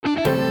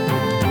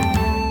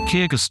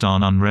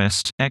Kyrgyzstan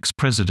unrest,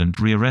 ex-president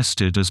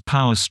rearrested as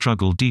power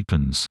struggle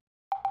deepens.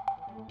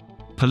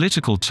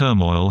 Political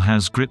turmoil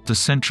has gripped the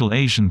Central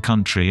Asian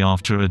country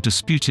after a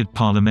disputed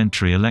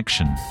parliamentary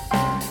election.